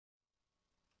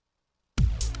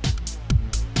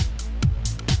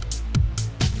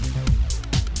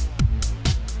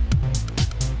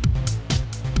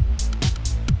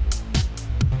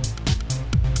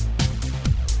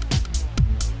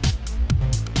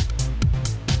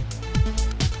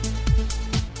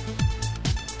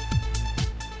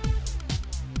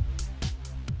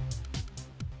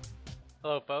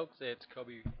Hello folks, it's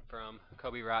Coby from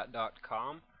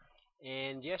CobyWright.com,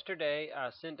 and yesterday I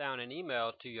sent down an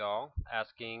email to y'all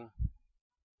asking,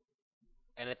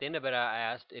 and at the end of it I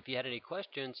asked if you had any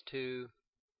questions to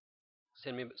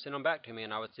send them back to me,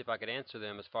 and I would see if I could answer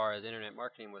them as far as internet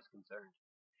marketing was concerned.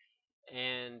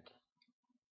 And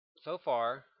so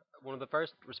far, one of the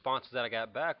first responses that I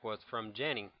got back was from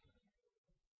Jenny.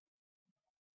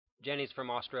 Jenny's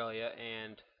from Australia,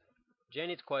 and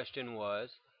Jenny's question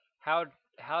was how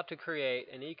to create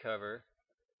an eCover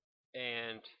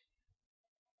and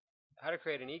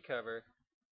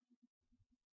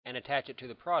attach it to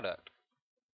the product.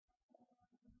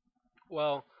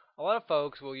 Well, a lot of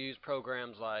folks will use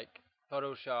programs like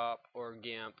Photoshop or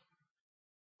Gimp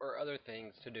or other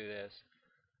things to do this.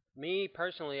 Me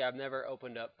personally, I've never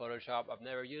opened up Photoshop. I've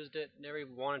never used it, never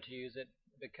even wanted to use it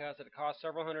because it costs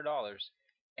several $100s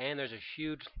and there's a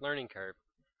huge learning curve.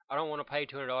 I don't want to pay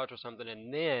 $200 for something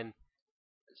and then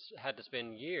had to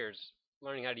spend years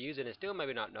learning how to use it and still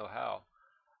maybe not know how.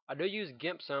 I do use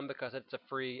Gimp some because it's a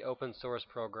free open source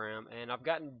program and I've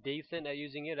gotten decent at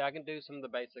using it. I can do some of the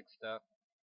basic stuff,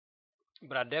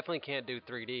 but I definitely can't do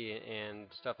 3D and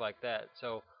stuff like that.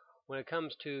 So when it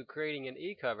comes to creating an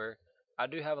eCover, I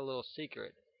do have a little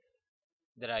secret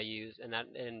that I use, and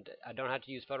I don't have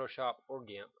to use Photoshop or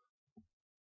Gimp.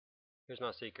 Here's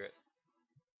my secret: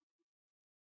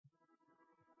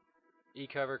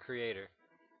 eCover Creator,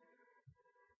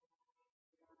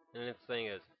 and this thing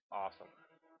is awesome.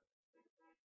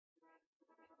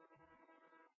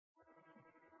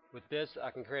 With this,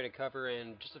 I can create a cover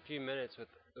in just a few minutes with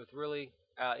really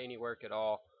any work at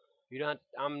all. You don't.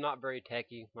 I'm not very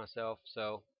techy myself,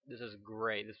 so this is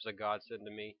great. This was a godsend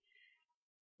to me.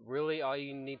 Really, all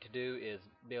you need to do is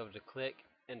be able to click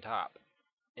and type.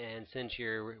 And since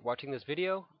you're watching this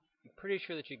video, I'm pretty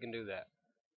sure that you can do that.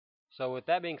 So with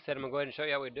that being said, I'm going to go ahead and show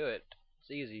you how we do it.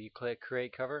 It's easy. You click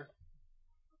Create Cover.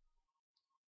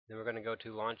 Then we're going to go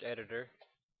to Launch Editor.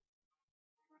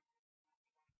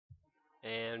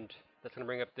 And that's going to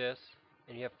bring up this.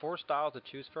 And you have 4 styles to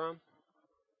choose from.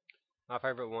 My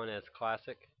favorite one is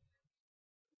Classic.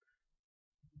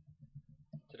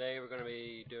 Today we're going to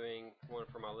be doing one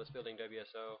for my list building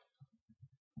WSO.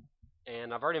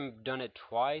 And I've already done it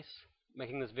twice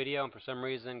making this video, and for some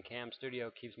reason Cam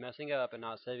Studio keeps messing up and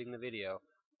not saving the video.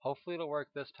 Hopefully it'll work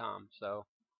this time. So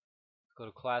let's go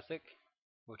to Classic,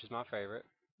 which is my favorite,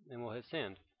 and we'll hit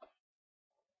send.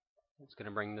 It's going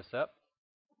to bring this up,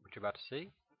 what you're about to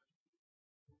see.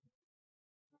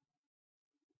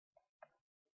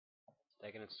 It's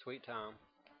taking its sweet time.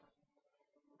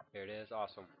 Here it is,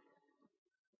 awesome.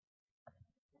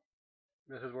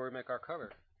 This is where we make our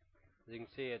cover. As you can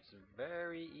see, it's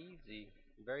very easy,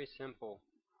 very simple.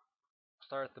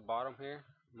 Start at the bottom here.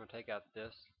 I'm going to take out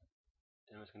this,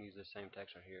 and I'm just going to use the same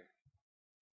text right here.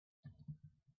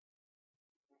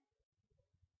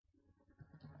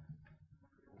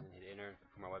 And then hit enter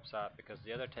for my website because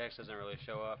the other text doesn't really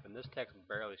show up, and this text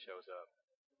barely shows up.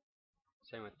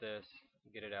 Same with this.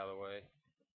 Get it out of the way.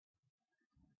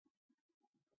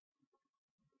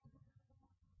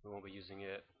 We won't be using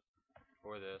it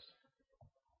for this.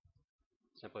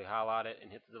 Simply highlight it and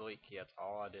hit the delete key. That's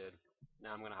all I did.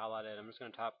 Now I'm going to highlight it. I'm just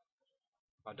going to type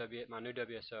my new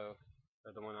WSO, or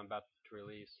the one I'm about to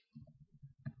release.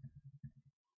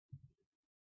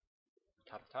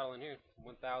 Type the title in here: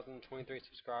 1,023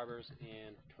 subscribers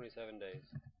in 27 days.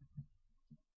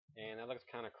 And that looks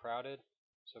kind of crowded,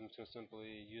 so I'm just going to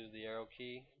simply use the arrow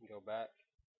key and go back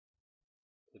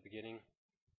to the beginning.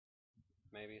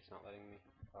 Maybe it's not letting me.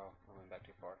 Oh, I went back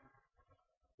too far.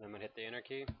 And I'm going to hit the enter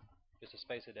key just to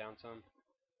space it down some.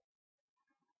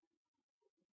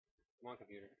 Come on,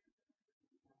 computer.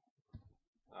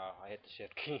 Oh, I hit the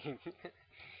shift key.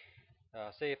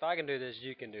 See, if I can do this,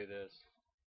 you can do this.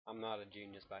 I'm not a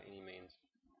genius by any means.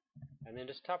 And then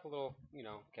just type a little,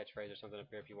 catchphrase or something up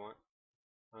here if you want.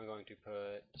 I'm going to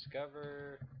put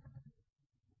discover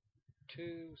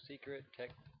 2 secret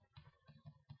techniques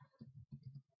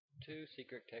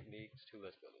to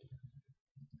list building.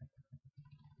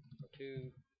 So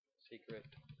 2 secret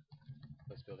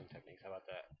list building techniques. How about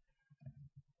that?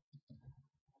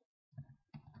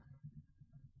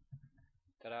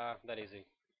 Ta-da! That easy.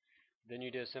 Then you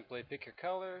just simply pick your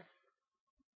color.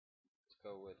 Let's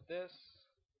go with this.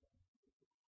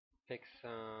 Pick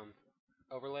some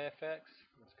overlay effects.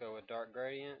 Let's go with dark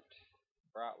gradient,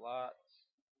 bright lights,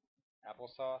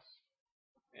 applesauce,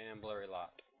 and blurry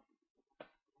light.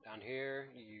 Down here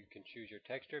you can choose your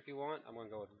texture if you want. I'm going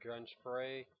to go with grunge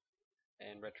spray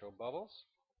and retro bubbles.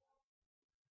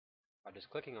 By just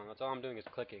clicking on it. That's all I'm doing is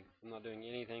clicking. I'm not doing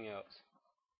anything else.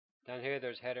 Down here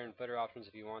there's header and footer options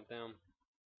if you want them.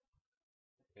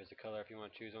 Here's the color if you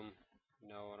want to choose them.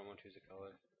 No, I don't want to choose a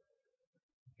color.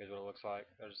 Here's what it looks like.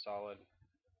 There's a solid.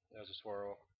 There's a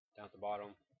swirl down at the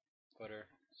bottom. Footer,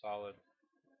 solid,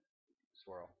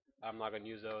 swirl. I'm not going to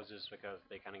use those just because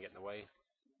they kind of get in the way.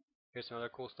 Here's some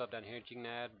other cool stuff down here that you can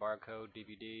add. Barcode,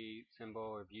 DVD,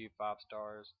 symbol, review, 5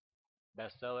 stars.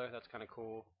 Bestseller, that's kind of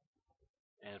cool.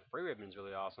 And free ribbon's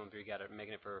really awesome if you got it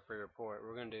making it for a free report.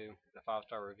 We're going to do the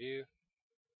 5-star review,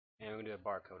 and we're going to do a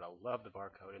barcode. I love the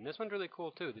barcode. And this one's really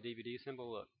cool too, the DVD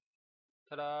symbol. Look.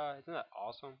 Ta-da! Isn't that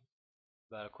awesome?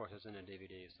 But of course it's in a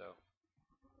DVD, so.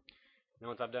 And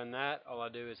once I've done that, all I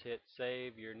do is hit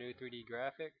save your new 3D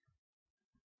graphic,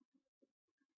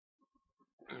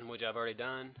 which I've already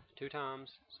done 2 times,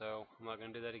 so I'm not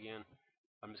going to do that again.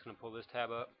 I'm just going to pull this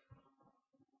tab up.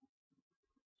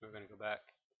 We're going to go back.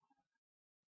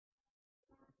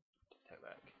 Take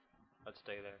back. Let's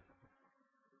stay there.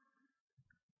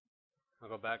 I'll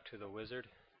go back to the wizard.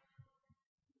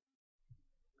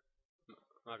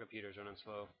 My computer's running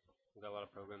slow. We've got a lot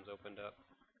of programs opened up.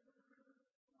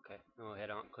 Okay, then we'll head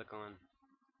on, click on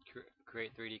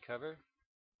create 3D cover,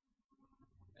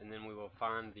 and then we will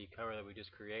find the cover that we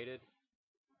just created.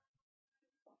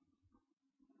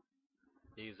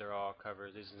 These are all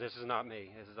covers. This is not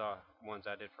me. This is all ones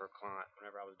I did for a client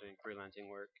whenever I was doing freelancing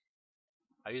work.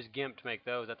 I use Gimp to make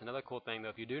those. That's another cool thing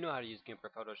though. If you do know how to use Gimp or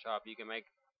Photoshop, you can make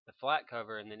the flat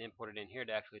cover and then import it in here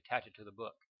to actually attach it to the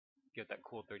book. Give that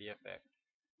cool 3D effect.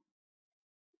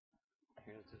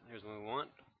 Here's what we want.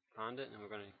 Find it, and we're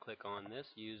going to click on this.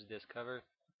 Use this cover.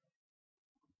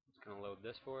 It's going to load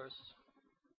this for us.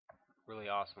 Really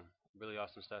awesome. Really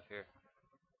awesome stuff here.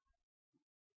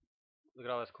 Look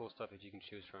at all this cool stuff that you can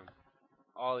choose from.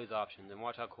 All these options, and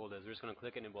watch how cool it is. We're just going to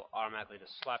click it, and it will automatically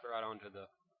just slap it right onto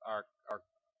our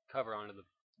cover onto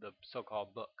the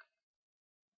so-called book.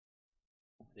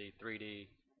 The 3D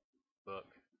book.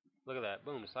 Look at that.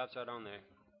 Boom, it slaps right on there.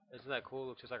 Isn't that cool? It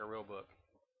looks just like a real book.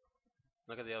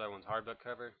 Look at the other ones. Hardbook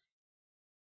cover.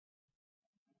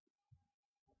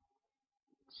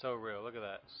 So real. Look at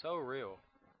that. So real.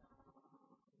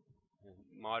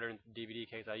 Modern DVD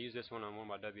case. I use this one on one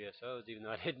of my WSOs, even though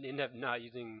I didn't end up not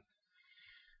using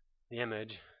the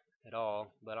image at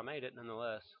all, but I made it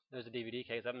nonetheless. There's a DVD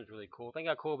case. That one's really cool. Think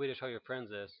how cool it would be to show your friends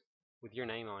this with your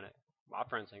name on it. My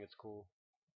friends think it's cool.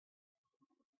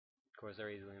 Of course,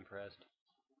 they're easily impressed.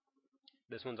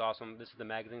 This one's awesome. This is the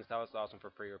magazine style. It's awesome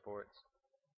for free reports.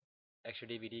 Extra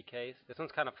DVD case. This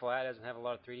one's kind of flat. It doesn't have a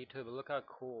lot of 3D to it, but look how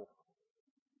cool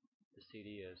the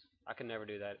CD is. I can never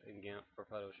do that in Gimp or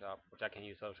Photoshop, which I can't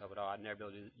use Photoshop at all. I'd never be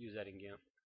able to use that in Gimp.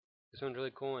 This one's really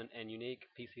cool and unique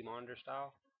PC monitor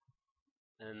style.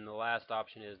 And the last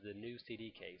option is the new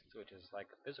CD case, which is like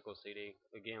a physical CD,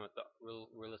 again with the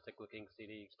realistic looking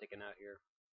CD sticking out here.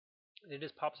 It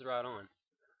just pops it right on.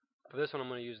 For this one I'm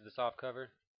going to use the soft cover.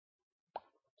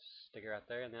 Stick it right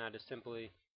there, and then I just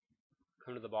simply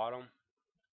come to the bottom,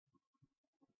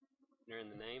 enter in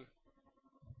the name,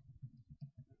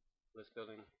 list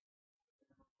building,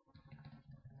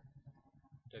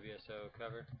 WSO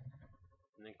cover,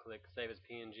 and then click save as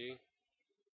PNG.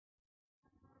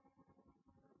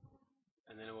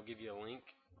 And then it will give you a link.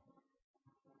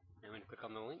 And when you click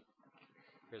on the link,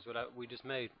 here's what we just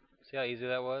made. See how easy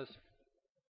that was?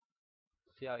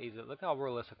 See how easy? Look how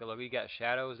realistic it looks. We got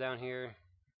shadows down here,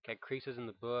 got creases in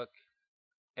the book,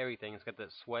 everything. It's got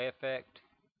that sway effect.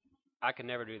 I could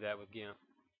never do that with Gimp.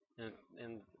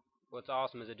 And what's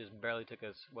awesome is it just barely took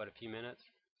us what, a few minutes?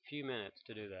 A few minutes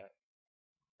to do that.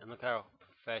 And look how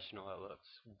professional it looks.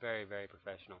 Very, very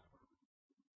professional.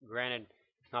 Granted,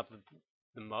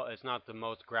 it's not the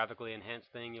most graphically enhanced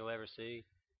thing you'll ever see,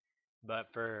 but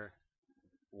for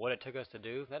what it took us to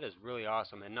do, that is really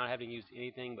awesome. And not having to use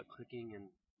anything but clicking and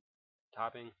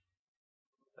typing,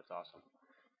 that's awesome.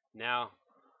 Now,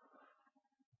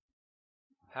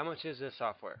 how much is this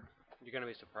software? You're going to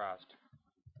be surprised.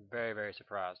 Very, very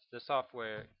surprised. This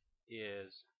software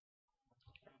is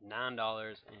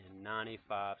 $9.95.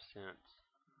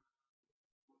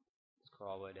 Scroll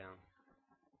all the way down.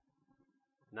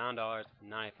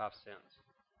 $9.95.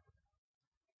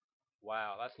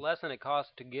 Wow, that's less than it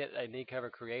costs to get a knee cover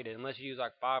created, unless you use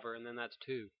like Fiverr, and then that's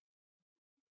 $2.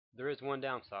 There is one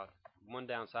downside.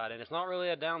 And it's not really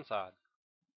a downside.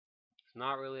 It's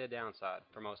not really a downside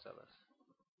for most of us.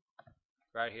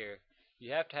 Right here,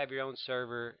 you have to have your own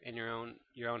server and your own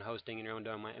hosting and your own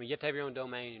domain. I mean, you have to have your own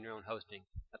domain and your own hosting.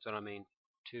 That's what I mean,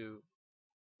 to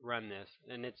run this.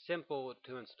 And it's simple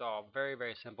to install. Very,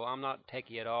 very simple. I'm not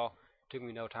techie at all. It took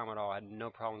me no time at all. I had no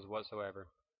problems whatsoever.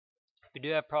 If you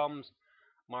do have problems,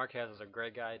 Marquez is a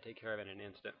great guy to take care of it in an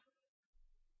instant.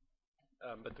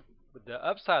 But the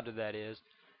upside to that is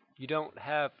you don't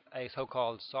have a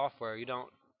so-called software. You don't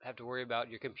have to worry about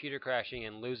your computer crashing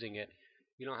and losing it.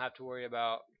 You don't have to worry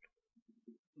about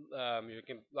your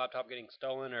laptop getting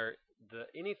stolen or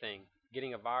anything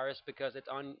getting a virus because it's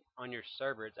on your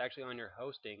server. It's actually on your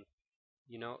hosting.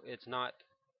 It's not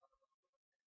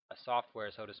a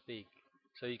software, so to speak.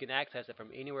 So you can access it from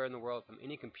anywhere in the world, from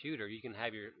any computer. You can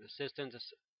have your assistants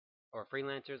or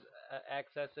freelancers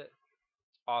access it.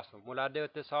 It's awesome. What I did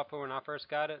with this software when I first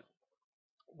got it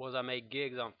was I made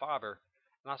gigs on Fiverr,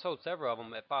 and I sold several of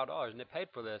them at $5, and it paid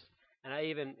for this. And I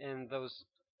even in those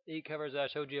e-covers that I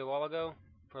showed you a while ago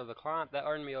for the client, that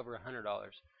earned me over $100.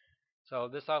 So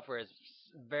this software is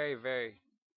very, very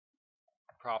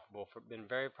profitable. Been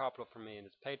very profitable for me, and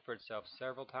it's paid for itself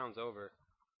several times over.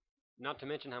 Not to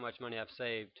mention how much money I've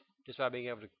saved just by being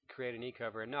able to create an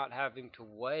e-cover and not having to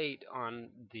wait on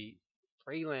the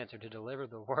freelancer to deliver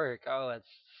the work. Oh, it's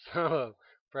so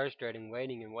frustrating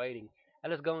waiting and waiting. I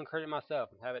just go and create it myself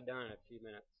and have it done in a few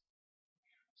minutes.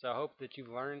 So I hope that you've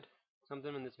learned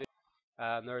something in this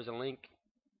video. There's a link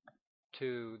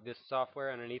to this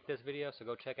software underneath this video, so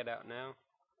go check it out now.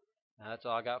 That's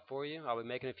all I got for you. I'll be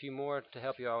making a few more to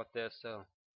help you out with this, so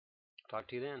talk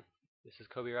to you then. This is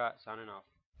Coby Wright signing off.